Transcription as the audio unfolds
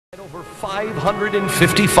Over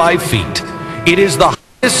 555 feet, it is the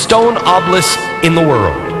highest stone obelisk in the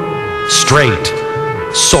world. Straight,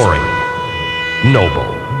 soaring,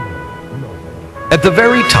 noble. At the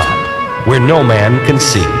very top, where no man can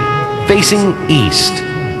see, facing east,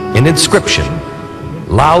 an inscription,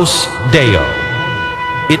 Laus Deo.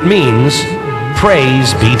 It means,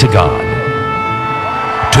 praise be to God.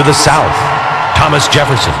 To the south, Thomas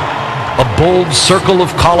Jefferson, a bold circle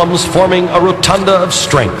of columns forming a rotunda of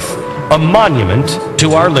strength, a monument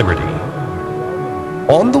to our liberty.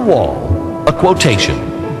 On the wall, a quotation.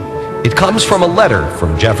 It comes from a letter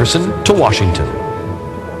from Jefferson to Washington.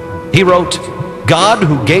 He wrote, "God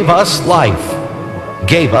who gave us life,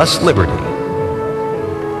 gave us liberty."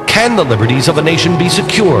 Can the liberties of a nation be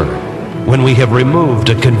secure when we have removed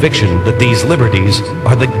a conviction that these liberties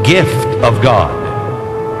are the gift of God?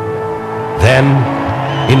 Then,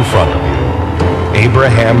 in front of you,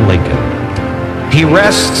 Abraham Lincoln. He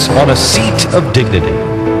rests on a seat of dignity,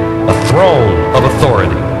 a throne of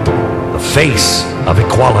authority, the face of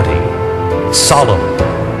equality, solemn,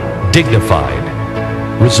 dignified,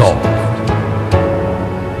 resolved.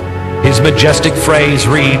 His majestic phrase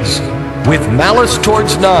reads, "With malice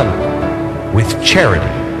towards none, with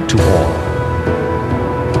charity to all."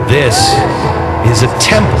 This is a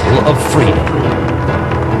temple of freedom.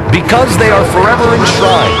 Because they are forever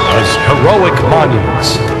enshrined as heroic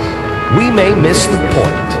monuments, we may miss the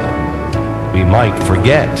point. We might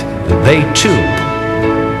forget that they too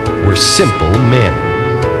were simple men.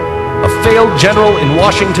 A failed general in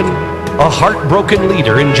Washington, a heartbroken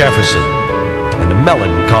leader in Jefferson, and a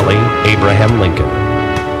melancholy Abraham Lincoln.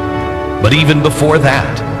 But even before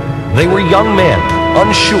that, they were young men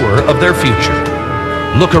unsure of their future.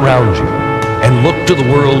 Look around you and look to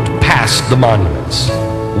the world past the monuments.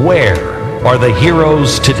 Where are the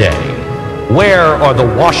heroes today? Where are the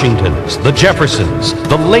Washingtons, the Jeffersons,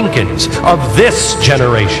 the Lincolns of this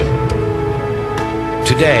generation?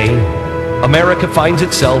 Today, America finds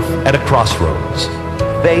itself at a crossroads.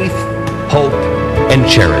 Faith, hope, and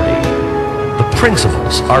charity. The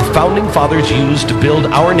principles our founding fathers used to build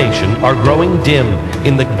our nation are growing dim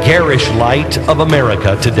in the garish light of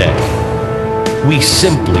America today. We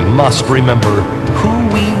simply must remember who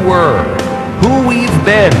we were, who we've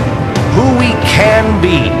been, who we can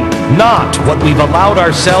be, not what we've allowed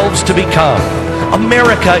ourselves to become.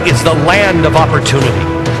 America is the land of opportunity,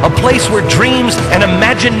 a place where dreams and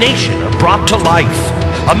imagination are brought to life.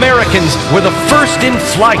 Americans were the first in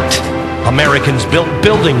flight. Americans built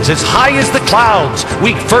buildings as high as the clouds.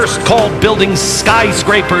 We first called buildings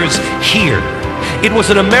skyscrapers here. It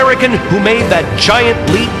was an American who made that giant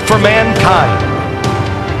leap for mankind.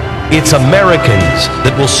 It's Americans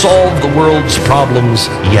that will solve the world's problems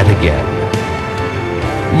yet again.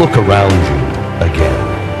 Look around you again.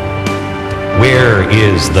 Where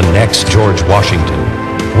is the next George Washington?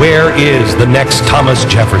 Where is the next Thomas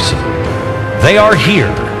Jefferson? They are here.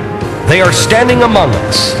 They are standing among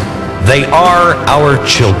us. They are our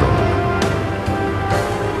children.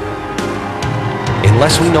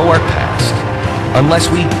 Unless we know our past, unless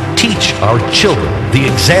we teach our children the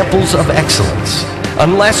examples of excellence,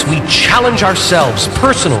 unless we challenge ourselves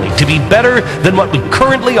personally to be better than what we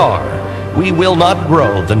currently are, we will not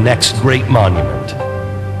grow the next great monument.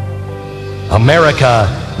 America,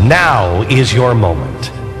 now is your moment.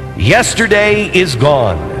 Yesterday is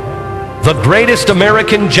gone. The greatest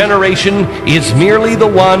American generation is merely the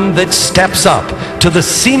one that steps up to the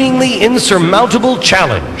seemingly insurmountable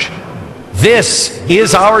challenge. This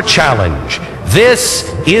is our challenge. This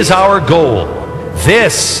is our goal.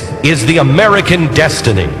 This is the American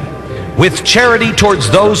destiny. With charity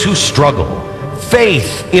towards those who struggle,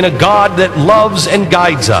 faith in a God that loves and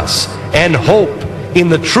guides us, and hope in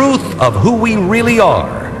the truth of who we really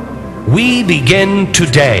are, we begin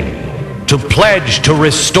today to pledge to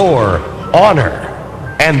restore honor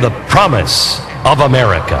and the promise of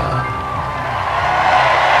America.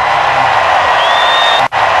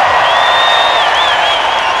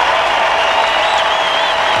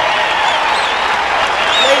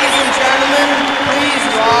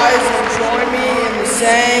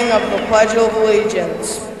 Of the Pledge of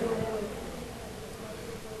Allegiance.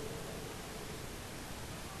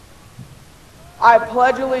 I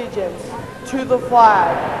pledge allegiance to the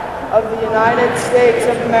flag of the United States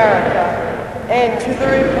of America and to the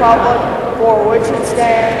republic for which it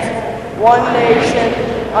stands, one nation,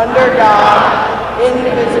 under God,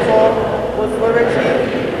 indivisible, with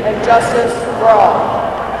liberty and justice for all.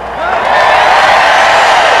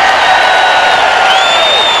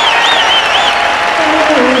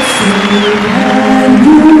 And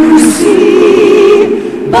you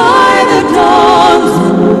see by the dawn's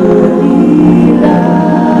early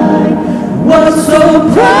light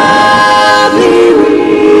proudly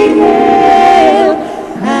we hail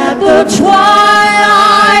at the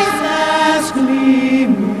twilight's last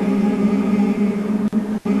gleaming,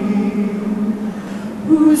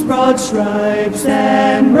 whose broad stripes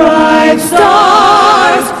and bright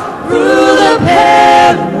stars through the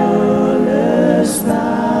perilous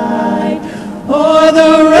fight o'er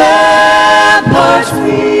the ramparts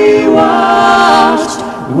we watched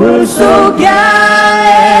were so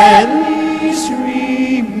gallantly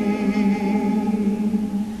streaming,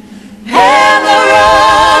 and the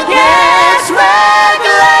rockets red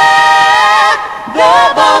glare, the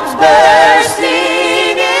bombs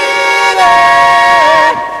bursting in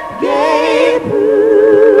air, gave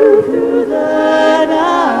proof through the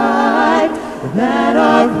night that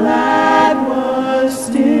our flag was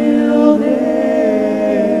still there.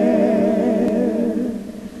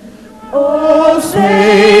 Oh,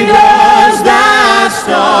 say does that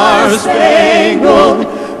star-spangled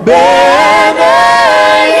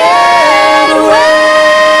banner yet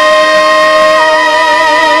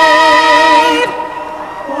wave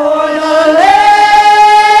for the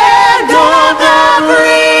land of the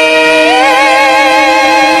free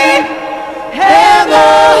and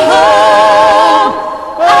the home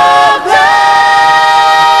of the brave?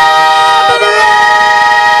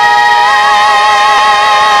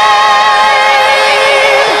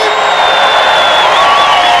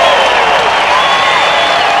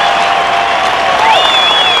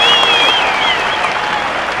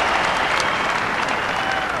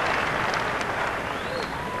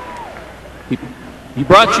 He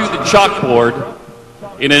brought you the Chalkboard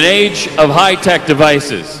in an age of high-tech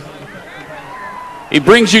devices. He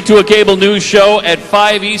brings you to a cable news show at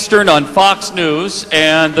 5 Eastern on Fox News,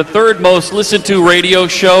 and the third most listened to radio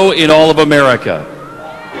show in all of America.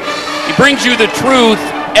 He brings you the truth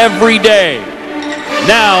every day.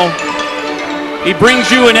 Now, he brings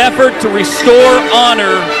you an effort to restore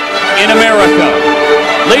honor in America.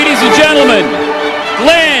 Ladies and gentlemen,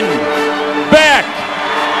 Glenn Beck.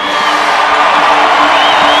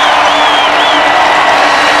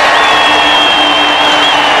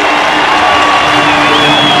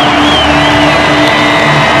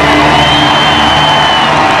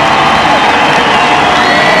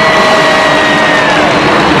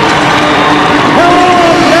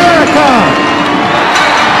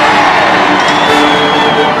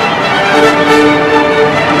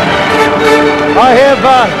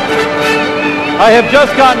 I have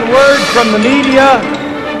just gotten word from the media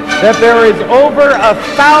that there is over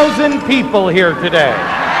 1,000 people here today.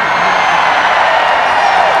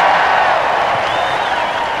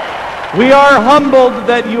 We are humbled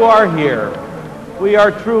that you are here. We are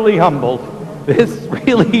truly humbled. This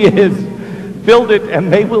really is, build it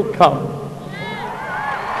and they will come.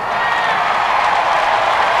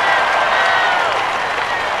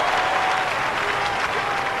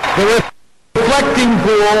 The reflecting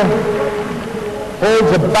pool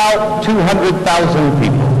holds about 200,000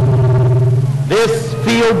 people. This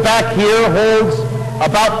field back here holds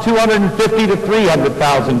about 250 to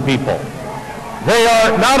 300,000 people. They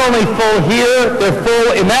are not only full here, they're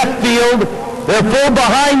full in that field, they're full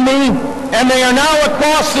behind me, and they are now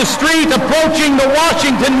across the street approaching the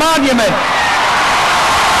Washington Monument.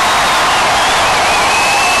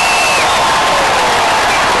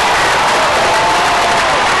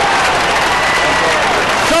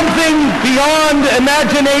 Something beyond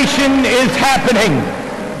imagination is happening.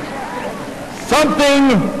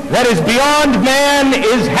 Something that is beyond man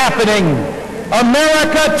is happening.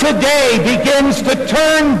 America today begins to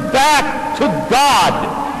turn back to God.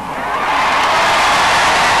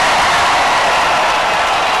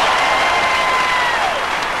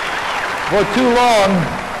 For too long,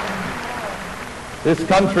 this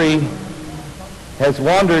country has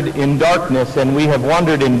wandered in darkness, and we have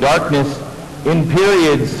wandered in darkness in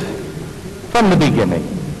periods from the beginning.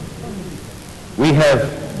 We have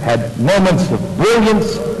had moments of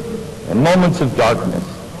brilliance and moments of darkness.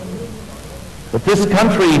 But this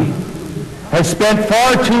country has spent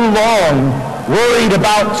far too long worried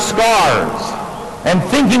about scars and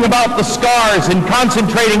thinking about the scars and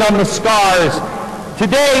concentrating on the scars.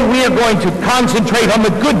 Today we are going to concentrate on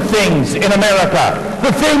the good things in America,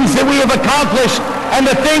 the things that we have accomplished and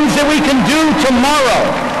the things that we can do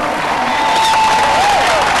tomorrow.